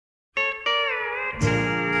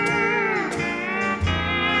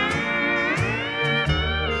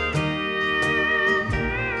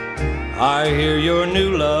I hear your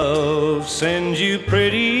new love sends you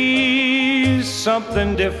pretty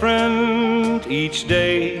something different each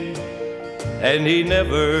day, and he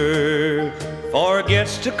never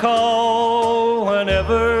forgets to call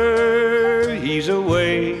whenever he's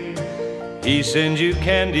away. He sends you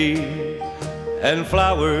candy and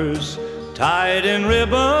flowers tied in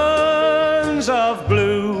ribbons of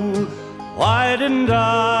blue. Why didn't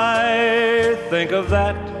I think of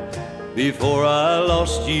that before I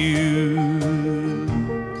lost you?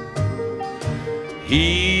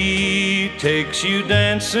 He takes you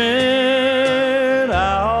dancing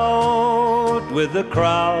out with the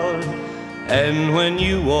crowd, and when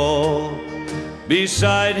you walk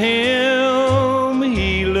beside him,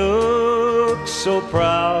 he looks so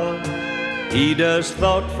proud. He does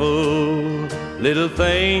thoughtful little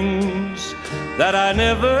things that I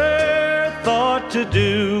never thought to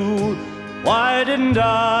do. Why didn't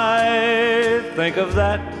I think of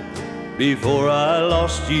that before I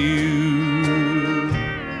lost you?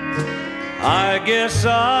 I guess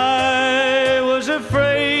I was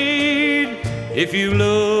afraid if you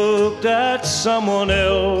looked at someone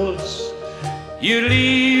else, you'd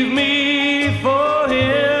leave me for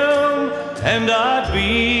him, and I'd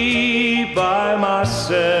be by myself.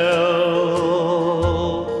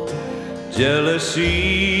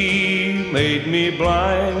 Jealousy made me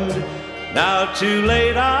blind. Now too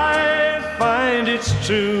late I find it's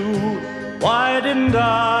true. Why didn't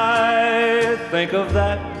I think of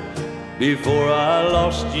that before I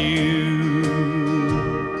lost you?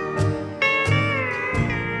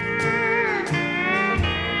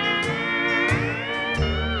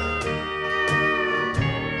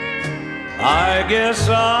 I guess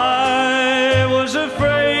I was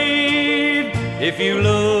afraid if you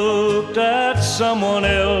looked at someone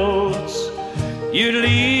else, you'd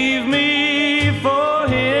leave me for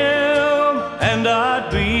him, and I'd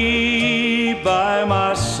be by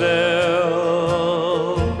myself.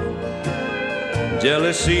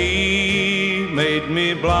 Jealousy made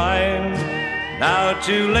me blind. Now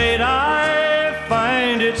too late I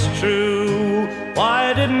find it's true.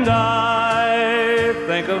 Why didn't I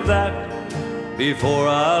think of that before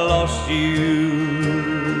I lost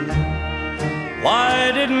you?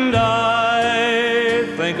 Why didn't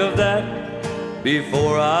I think of that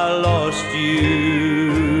before I lost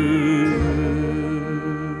you?